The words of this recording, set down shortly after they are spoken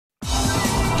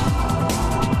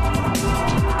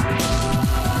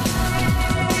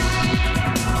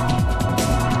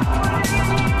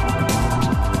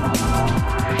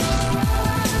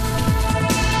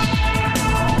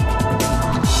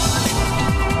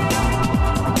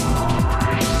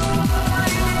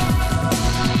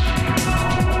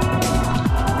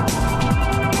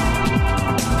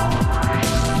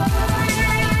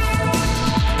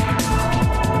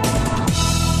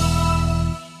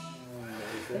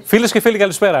Φίλες και φίλοι,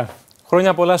 καλησπέρα.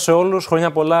 Χρόνια πολλά σε όλους,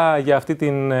 χρόνια πολλά για αυτή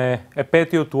την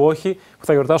επέτειο του όχι που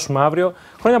θα γιορτάσουμε αύριο.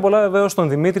 Χρόνια πολλά βεβαίως στον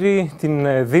Δημήτρη,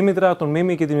 την Δήμητρα, τον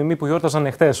Μίμη και τη Μιμή που γιόρταζαν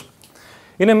εχθές.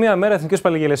 Είναι μια μέρα εθνικής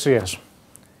παλιγγελεσίας.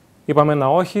 Είπαμε ένα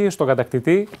όχι στον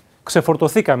κατακτητή,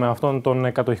 ξεφορτωθήκαμε αυτόν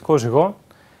τον κατοχικό ζυγό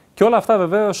και όλα αυτά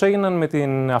βεβαίως έγιναν με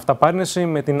την αυταπάρνηση,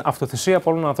 με την αυτοθυσία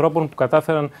πολλών ανθρώπων που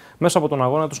κατάφεραν μέσα από τον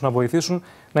αγώνα τους να βοηθήσουν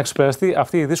να ξεπεραστεί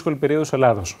αυτή η δύσκολη περίοδος της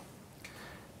Ελλάδος.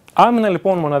 Άμυνα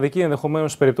λοιπόν μοναδική ενδεχομένως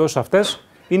στις περιπτώσεις αυτές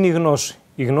είναι η γνώση.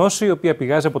 Η γνώση η οποία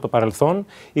πηγάζει από το παρελθόν,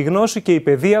 η γνώση και η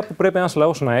παιδεία που πρέπει ένας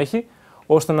λαός να έχει,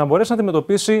 ώστε να μπορέσει να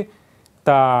αντιμετωπίσει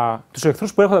τους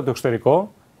εχθρούς που έρχονται από το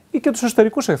εξωτερικό ή και τους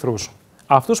εσωτερικούς εχθρούς.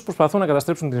 Αυτούς που προσπαθούν να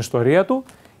καταστρέψουν την ιστορία του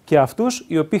και αυτούς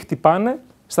οι οποίοι χτυπάνε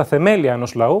στα θεμέλια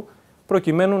ενός λαού,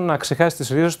 προκειμένου να ξεχάσει τις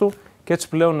ρίζες του και έτσι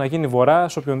πλέον να γίνει βορρά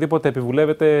σε οποιονδήποτε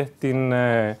επιβουλεύεται την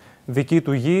δική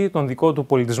του γη, τον δικό του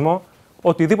πολιτισμό,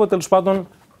 οτιδήποτε τέλος πάντων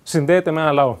συνδέεται με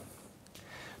ένα λαό.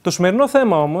 Το σημερινό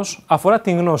θέμα όμως αφορά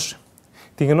την γνώση.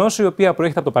 Τη γνώση η οποία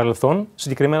προέρχεται από το παρελθόν,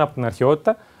 συγκεκριμένα από την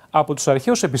αρχαιότητα, από τους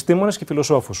αρχαίους επιστήμονες και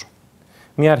φιλοσόφους.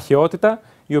 Μια αρχαιότητα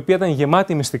η οποία ήταν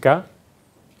γεμάτη μυστικά,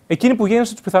 εκείνη που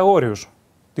γέννησε τους Πυθαγόριους.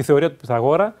 Τη θεωρία του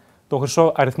Πυθαγόρα, τον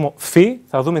χρυσό αριθμό φ,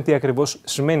 θα δούμε τι ακριβώς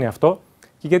σημαίνει αυτό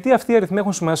και γιατί αυτοί οι αριθμοί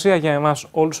έχουν σημασία για εμάς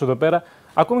όλους εδώ πέρα,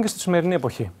 ακόμη και στη σημερινή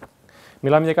εποχή.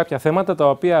 Μιλάμε για κάποια θέματα τα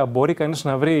οποία μπορεί κανείς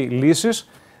να βρει λύσεις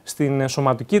στην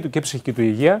σωματική του και ψυχική του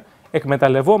υγεία,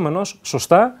 εκμεταλλευόμενος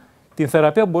σωστά την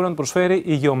θεραπεία που μπορεί να του προσφέρει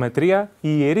η γεωμετρία, η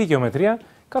Ιερή Γεωμετρία,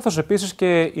 καθώς επίσης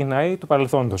και οι ναοί του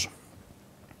παρελθόντος.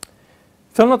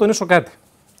 Θέλω να τονίσω κάτι.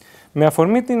 Με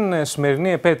αφορμή την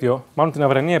σημερινή επέτειο, μάλλον την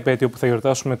αυριανή επέτειο που θα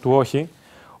γιορτάσουμε του όχι,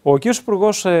 ο κ.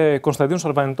 Υπουργός Κωνσταντίνος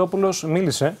Αρβανιτόπουλος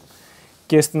μίλησε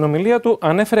και στην ομιλία του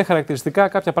ανέφερε χαρακτηριστικά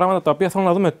κάποια πράγματα τα οποία θέλω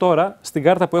να δούμε τώρα στην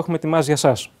κάρτα που έχουμε ετοιμάσει για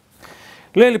σας.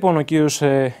 Λέει λοιπόν ο κ.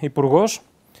 Υπουργός,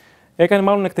 έκανε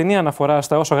μάλλον εκτενή αναφορά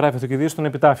στα όσα γράφει ο Θουκυδίδης στον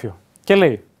επιτάφιο. Και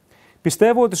λέει: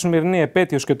 πιστεύω ότι η σημερινή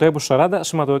επέτειος και το έμπος 40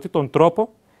 σηματοδοτεί τον τρόπο,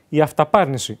 η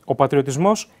αυταπάρνηση, ο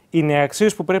πατριωτισμός είναι οι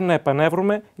αξίες που πρέπει να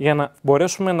επανέβρουμε για να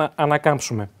μπορέσουμε να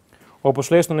ανακάμψουμε. Όπως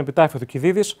λέει στον επιτάφιο του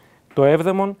Θουκυδίδης, το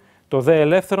έβδεμον, το δε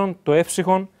ελεύθερον, το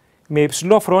εύψυχον, με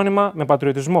υψηλό φρόνημα, με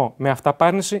πατριωτισμό, με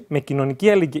αυταπάρνηση, με κοινωνική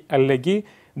αλληλεγγύη,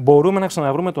 μπορούμε να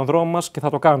ξαναβρούμε τον δρόμο μας και θα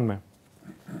το κάνουμε.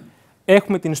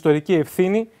 Έχουμε την ιστορική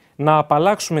ευθύνη να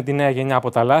απαλλάξουμε τη νέα γενιά από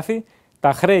τα λάθη,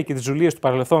 τα χρέη και τις ζουλίες του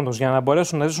παρελθόντος για να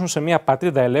μπορέσουν να ζήσουν σε μια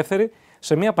πατρίδα ελεύθερη,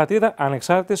 σε μια πατρίδα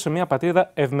ανεξάρτητη, σε μια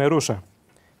πατρίδα ευμερούσα.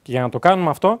 Και για να το κάνουμε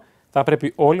αυτό, θα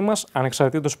πρέπει όλοι μας,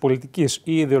 ανεξαρτήτως πολιτικής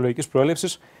ή ιδεολογικής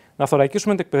προέλευσης, να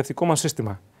θωρακίσουμε το εκπαιδευτικό μας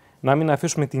σύστημα. Να μην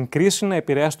αφήσουμε την κρίση να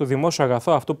επηρεάσει το δημόσιο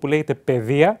αγαθό, αυτό που λέγεται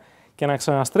παιδεία, και να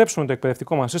ξαναστρέψουμε το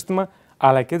εκπαιδευτικό μας σύστημα,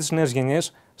 αλλά και τις νέες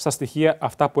γενιές, στα στοιχεία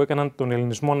αυτά που έκαναν τον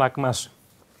ελληνισμό να ακμάσει.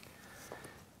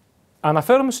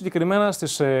 Αναφέρομαι συγκεκριμένα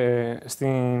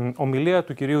στην ομιλία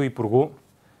του κυρίου Υπουργού,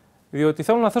 διότι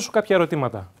θέλω να θέσω κάποια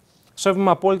ερωτήματα.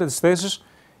 Σέβομαι απόλυτα τις θέσεις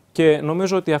και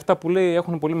νομίζω ότι αυτά που λέει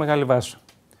έχουν πολύ μεγάλη βάση.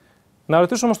 Να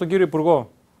ρωτήσω όμως τον κύριο Υπουργό,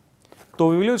 το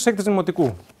βιβλίο της 6ης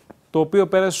Δημοτικού, το οποίο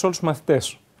πέρασε σε όλους τους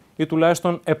μαθητές, ή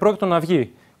τουλάχιστον επρόκειτο να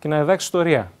βγει και να διδάξει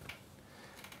ιστορία,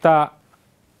 τα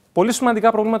πολύ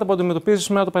σημαντικά προβλήματα που αντιμετωπίζει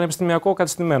σήμερα το πανεπιστημιακό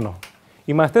κατεστημένο,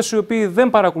 οι μαθητές οι οποίοι δεν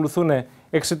παρακολουθούν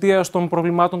εξαιτίας των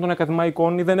προβλημάτων των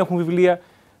ακαδημαϊκών ή δεν έχουν βιβλία,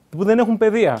 που δεν έχουν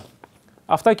παιδεία.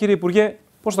 Αυτά, κύριε Υπουργέ,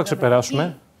 πώς θα τα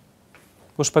ξεπεράσουμε?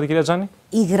 Πώς είπατε, κυρία Τζάνη?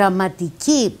 Η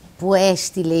γραμματική που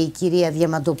έστειλε η κυρία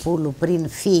Διαμαντοπούλου πριν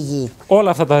φύγει. Όλα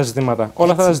αυτά τα ζητήματα.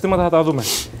 Όλα αυτά τα ζητήματα θα τα δούμε.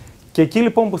 Και εκεί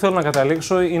λοιπόν που θέλω να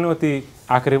καταλήξω είναι ότι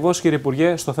ακριβώς, κύριε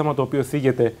Υπουργέ, στο θέμα το οποίο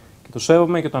θίγεται και το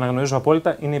σέβομαι και το αναγνωρίζω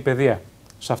απόλυτα είναι η παιδεία.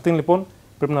 Σε αυτήν λοιπόν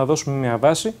πρέπει να δώσουμε μια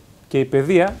βάση και η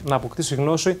παιδεία να αποκτήσει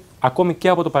γνώση ακόμη και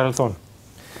από το παρελθόν.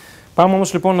 Πάμε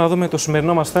όμως λοιπόν να δούμε το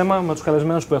σημερινό μας θέμα με τους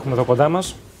καλεσμένους που έχουμε εδώ κοντά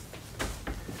μας.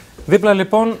 Δίπλα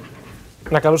λοιπόν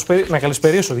να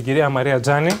καλησπερίσω την κυρία Μαρία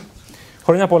Τζάνη.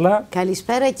 Χρόνια πολλά.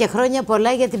 Καλησπέρα και χρόνια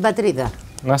πολλά για την πατρίδα.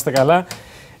 Να είστε καλά.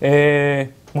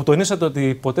 Μου τονίσατε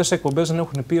ότι ποτέ σε εκπομπές δεν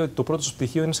έχουν πει ότι το πρώτο σας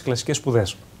πτυχίο είναι σε κλασικές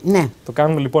σπουδές. Ναι. Το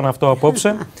κάνουμε λοιπόν αυτό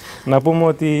απόψε. Να πούμε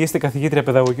ότι είστε καθηγήτρια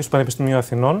παιδαγωγικής του Πανεπιστημίου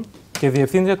Αθηνών και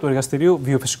διευθύντρια του Εργαστηρίου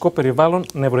Βιοφυσικό Περιβάλλον,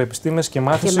 Νευροεπιστήμες και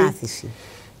Μάθηση.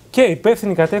 Και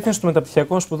υπεύθυνη κατεύθυνση των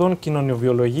μεταπτυχιακών σπουδών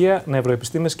Κοινωνιοβιολογία,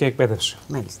 Νευροεπιστήμες και Εκπαίδευση.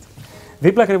 Μάλιστα.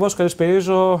 Δίπλα ακριβώς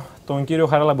καλησπερίζω τον κύριο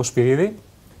Χαράλαμπο Σπυρίδη,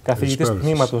 καθηγητής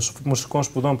τμήματος Μουσικών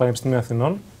Σπουδών Πανεπιστημίου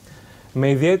Αθηνών, με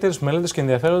ιδιαίτερες μελέτες και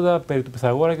ενδιαφέροντα περί του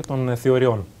Πυθαγόρα και των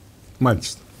θεωριών.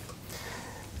 Μάλιστα.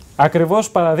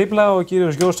 Ακριβώς παραδίπλα ο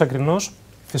κύριος Γιώργος Τσακρινός,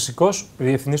 φυσικός,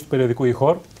 διευθυντής του περιοδικού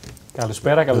Ierh.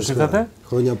 Καλησπέρα, καλώς ήρθατε.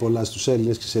 Χρόνια πολλά στους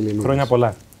Έλληνες και στις Ελληνίδες. Χρόνια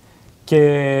πολλά.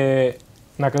 Και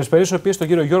να καλησπερίσω επίσης τον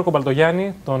κύριο Γιώργο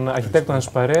Μπαλτογιάννη, τον αρχιτέκτονα της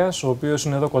παρέας, ο οποίος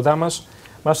είναι εδώ κοντά μας,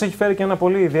 μας έχει φέρει και ένα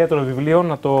πολύ ιδιαίτερο βιβλίο,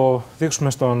 να το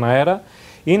δείξουμε στον αέρα.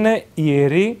 Είναι η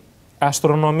Ιερή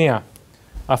Αστρονομία.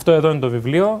 Αυτό εδώ είναι το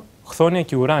βιβλίο, Χθόνια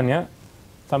και Ουράνια.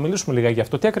 Θα μιλήσουμε λίγα γι'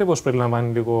 αυτό. Τι ακριβώς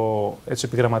περιλαμβάνει, λίγο έτσι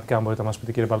επιγραμματικά, αν μπορείτε να μας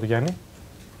πείτε, κύριε Παρτογιάννη?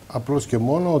 Απλώς και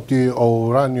μόνο ότι ο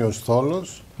ουράνιος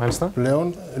θόλος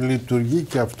πλέον λειτουργεί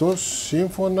και αυτός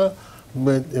σύμφωνα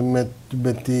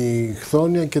με τη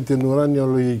χθόνια και την ουράνια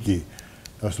λογική.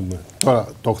 Ας πούμε. Τώρα,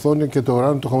 το χθόνιο και το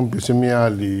ουράνιο το έχουμε πει σε μια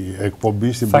άλλη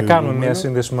εκπομπή. Θα κάνουμε μια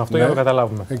σύνδεση με αυτό, για να το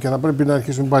καταλάβουμε. Και θα πρέπει να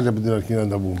αρχίσουμε πάλι από την αρχή να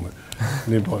τα πούμε.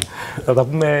 Λοιπόν. Θα τα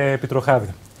πούμε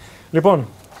επιτροχάδι. Λοιπόν,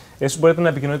 εσείς μπορείτε να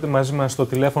επικοινωνείτε μαζί μας στο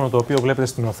τηλέφωνο το οποίο βλέπετε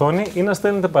στην οθόνη ή να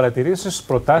στέλνετε παρατηρήσεις,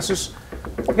 προτάσεις,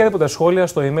 οποιαδήποτε σχόλια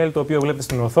στο email το οποίο βλέπετε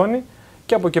στην οθόνη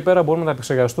και από εκεί πέρα μπορούμε να τα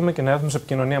επεξεργαστούμε και να έρθουμε σε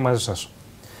επικοινωνία μαζί σας.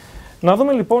 Να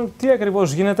δούμε λοιπόν τι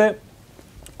ακριβώς γίνεται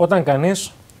όταν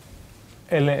κανείς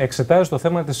εξετάζει το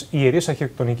θέμα της ιερής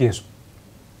αρχιτεκτονικής.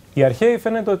 Οι αρχαίοι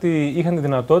φαίνεται ότι είχαν τη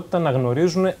δυνατότητα να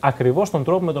γνωρίζουν ακριβώς τον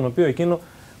τρόπο με τον οποίο εκείνο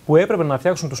που έπρεπε να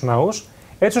φτιάξουν τους ναούς,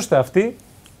 έτσι ώστε αυτοί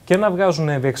και να βγάζουν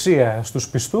ευεξία στους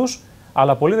πιστούς,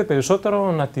 αλλά πολύ δε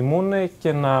περισσότερο να τιμούν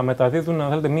και να μεταδίδουν, αν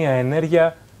θέλετε, μία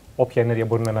ενέργεια, όποια ενέργεια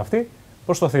μπορεί να είναι αυτή,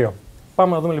 προς το Θείο.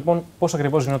 Πάμε να δούμε λοιπόν πώς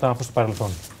ακριβώς γινόταν αυτό στο παρελθόν.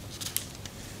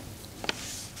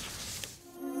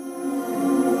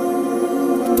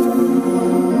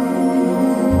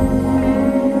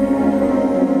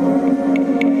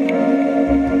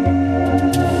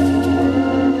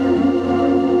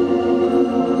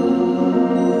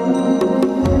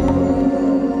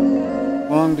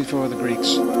 Before the Greeks.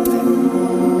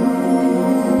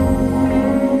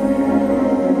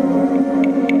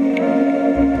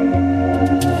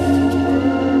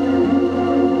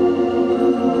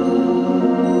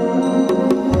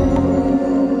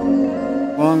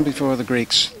 Long before the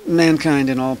Greeks, mankind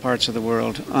in all parts of the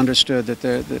world understood that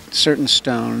certain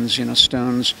stones,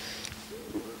 stones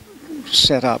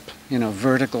set up,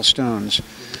 vertical stones,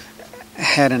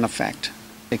 had an effect.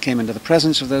 They came into the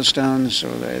presence of those stones,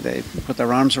 or they put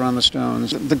their arms around the stones.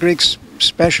 The Greeks'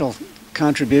 special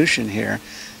contribution here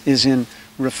is in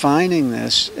refining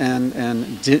this and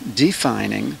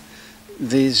defining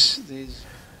these.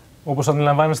 Όπως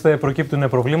αντιλαμβάνεστε, προκύπτουν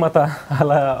προβλήματα,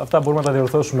 αλλά αυτά μπορούμε να τα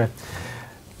διορθώσουμε.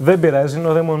 Δεν πειράζει, είναι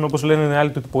ο δαίμον, όπως λένε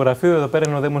άλλοι του τυπογραφείου, εδώ πέρα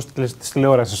είναι ο δαίμον της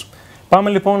τηλεόρασης. Πάμε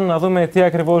λοιπόν να δούμε τι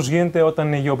ακριβώς γίνεται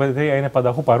όταν η γεωμετρία είναι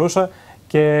πανταχού παρούσα.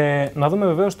 Και να δούμε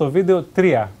βεβαίως το βίντεο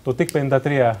 3, το TIC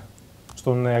 53,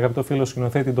 στον αγαπητό φίλο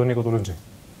σκηνοθέτη τον Νίκο Τουλούντζη.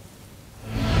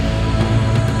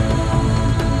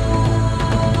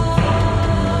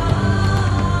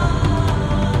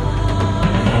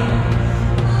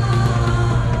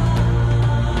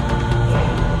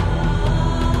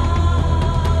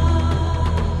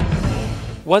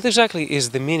 What exactly is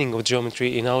the meaning of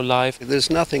geometry in our life? There's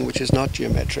nothing which is not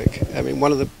geometric. I mean,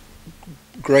 one of the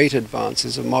great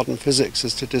advances of modern physics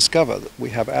is to discover that we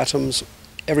have atoms.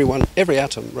 Every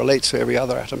atom relates to every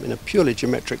other atom in a purely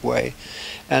geometric way,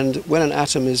 and when an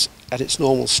atom is at its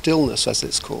normal stillness, as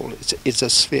it's called, it's a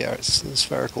sphere, it's in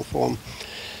spherical form.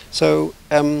 So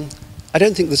I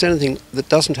don't think there's anything that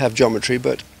doesn't have geometry,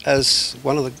 but as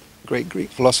one of the great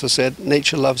Greek philosophers said,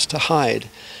 nature loves to hide,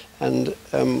 and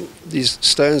these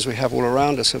stones we have all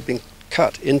around us have been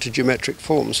cut into geometric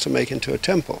forms to make into a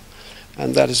temple.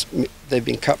 And that is,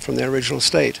 they've been cut from their original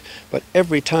state. But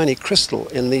every tiny crystal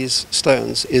in these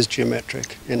stones is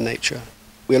geometric in nature.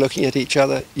 We're looking at each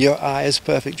other. Your eye is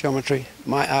perfect geometry.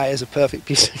 My eye is a perfect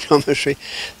piece of geometry.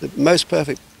 The most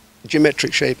perfect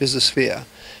geometric shape is a sphere.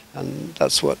 And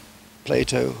that's what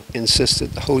Plato insisted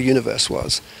the whole universe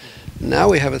was. Now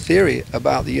we have a theory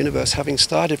about the universe having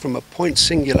started from a point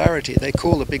singularity. They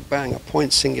call the Big Bang a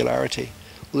point singularity.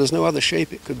 Well, there's no other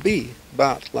shape it could be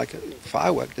but like a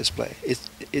firework display.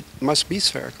 It must be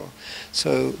spherical.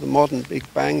 So the modern Big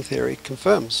Bang theory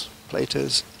confirms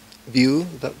Plato's view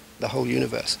that the whole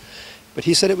universe. But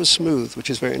he said it was smooth, which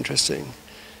is very interesting.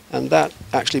 And that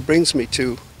actually brings me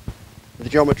to the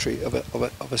geometry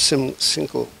of a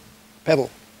single pebble.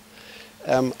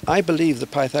 I believe the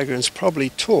Pythagoreans probably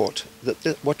taught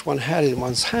that what one had in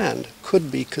one's hand could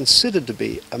be considered to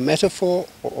be a metaphor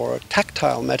or a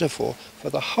tactile metaphor for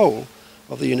the whole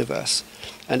of the universe.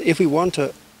 And if we want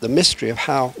the mystery of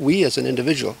how we as an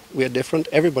individual, we are different,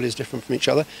 everybody's different from each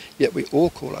other, yet we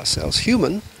all call ourselves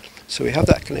human, so we have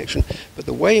that connection. But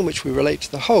the way in which we relate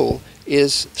to the whole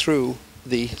is through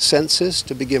the senses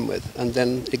to begin with, and then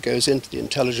it goes into the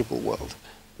intelligible world.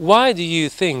 Why do you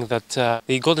think that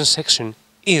the golden section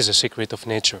is a secret of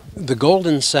nature? The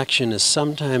golden section is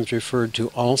sometimes referred to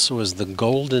also as the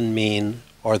golden mean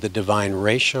or the divine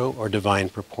ratio or divine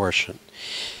proportion.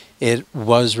 It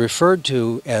was referred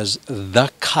to as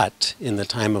the cut in the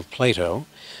time of Plato,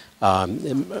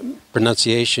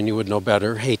 Pronunciation you would know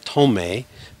better. Hey, tome.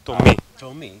 Tome.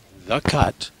 The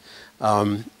cut.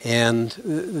 And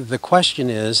the question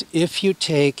is, if you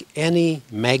take any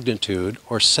magnitude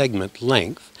or segment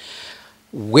length,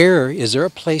 where is there a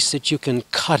place that you can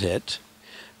cut it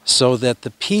so that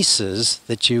the pieces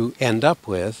that you end up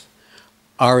with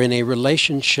are in a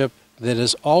relationship that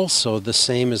is also the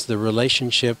same as the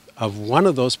relationship of one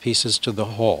of those pieces to the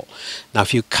whole? Now,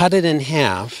 if you cut it in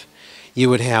half, you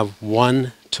would have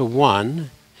 1 to 1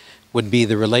 would be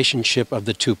the relationship of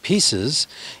the two pieces,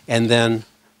 and then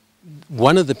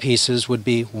one of the pieces would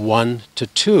be 1 to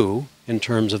 2 in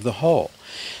terms of the whole.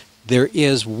 There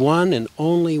is one and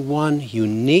only one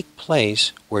unique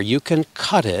place where you can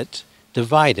cut it,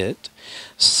 divide it,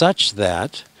 such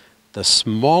that the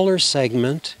smaller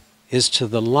segment is to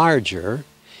the larger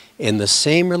in the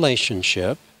same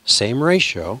relationship, same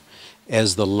ratio,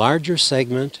 as the larger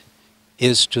segment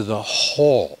is to the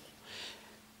whole.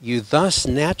 You thus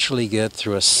naturally get,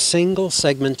 through a single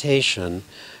segmentation,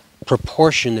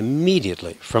 proportion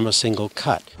immediately from a single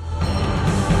cut.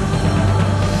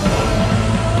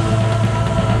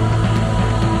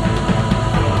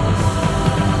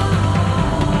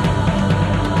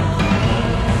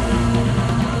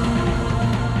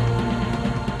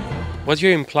 What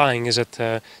you're implying is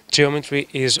that geometry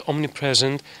is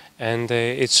omnipresent and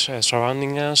it's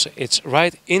surrounding us, it's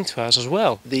right into us as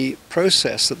well. The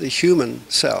process that the human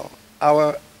cell,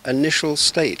 our initial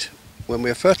state when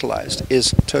we're fertilized,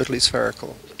 is totally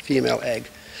spherical, female egg.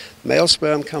 Male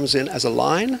sperm comes in as a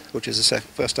line, which is the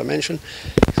first dimension,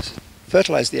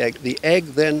 fertilize the egg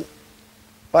then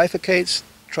bifurcates,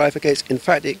 trifurcates. In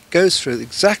fact, it goes through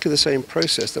exactly the same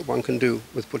process that one can do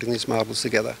with putting these marbles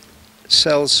together.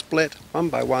 Cells split one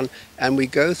by one, and we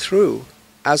go through,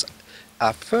 as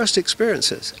our first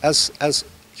experiences as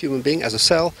human being, as a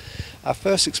cell, our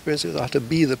first experiences are to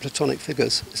be the Platonic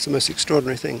figures. It's the most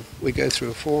extraordinary thing. We go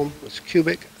through a form, it's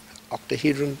cubic,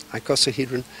 octahedron,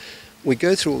 icosahedron. We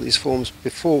go through all these forms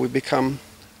before we become,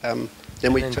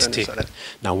 then we turn inside out.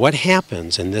 Now what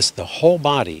happens in this, the whole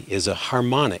body is a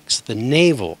harmonics. The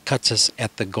navel cuts us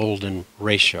at the golden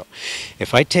ratio.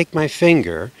 If I take my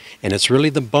finger, and it's really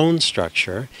the bone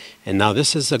structure, and now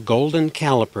this is a golden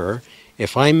caliper,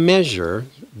 if I measure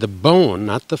the bone,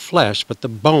 not the flesh, but the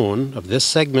bone of this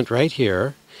segment right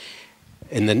here,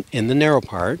 in the narrow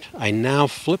part, I now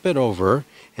flip it over,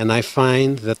 and I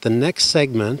find that the next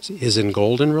segment is in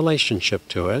golden relationship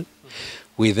to it.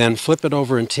 We then flip it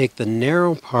over and take the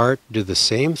narrow part, do the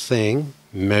same thing,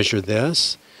 measure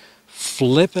this,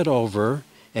 flip it over,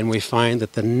 and we find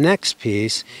that the next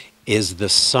piece is the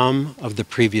sum of the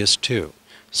previous two.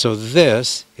 So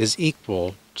this is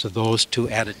equal to those two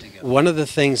added together. One of the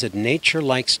things that nature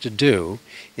likes to do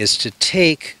is to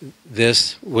take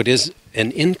this, what is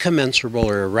an incommensurable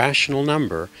or irrational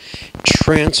number,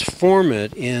 transform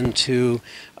it into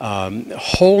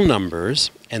whole numbers,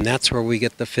 and that's where we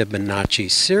get the Fibonacci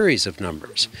series of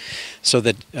numbers. So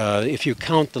that if you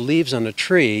count the leaves on a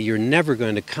tree, you're never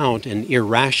going to count an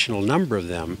irrational number of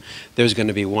them. There's going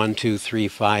to be 1, 2, 3,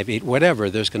 5, 8, whatever.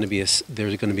 There's going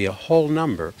to be a whole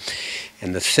number.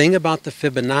 And the thing about the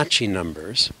Fibonacci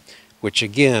numbers, which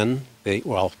again,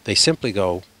 they simply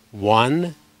go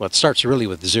 1. Well, it starts really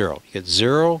with 0. You get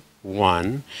 0,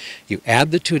 1. You add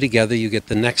the two together, you get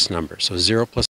the next number. So 0 plus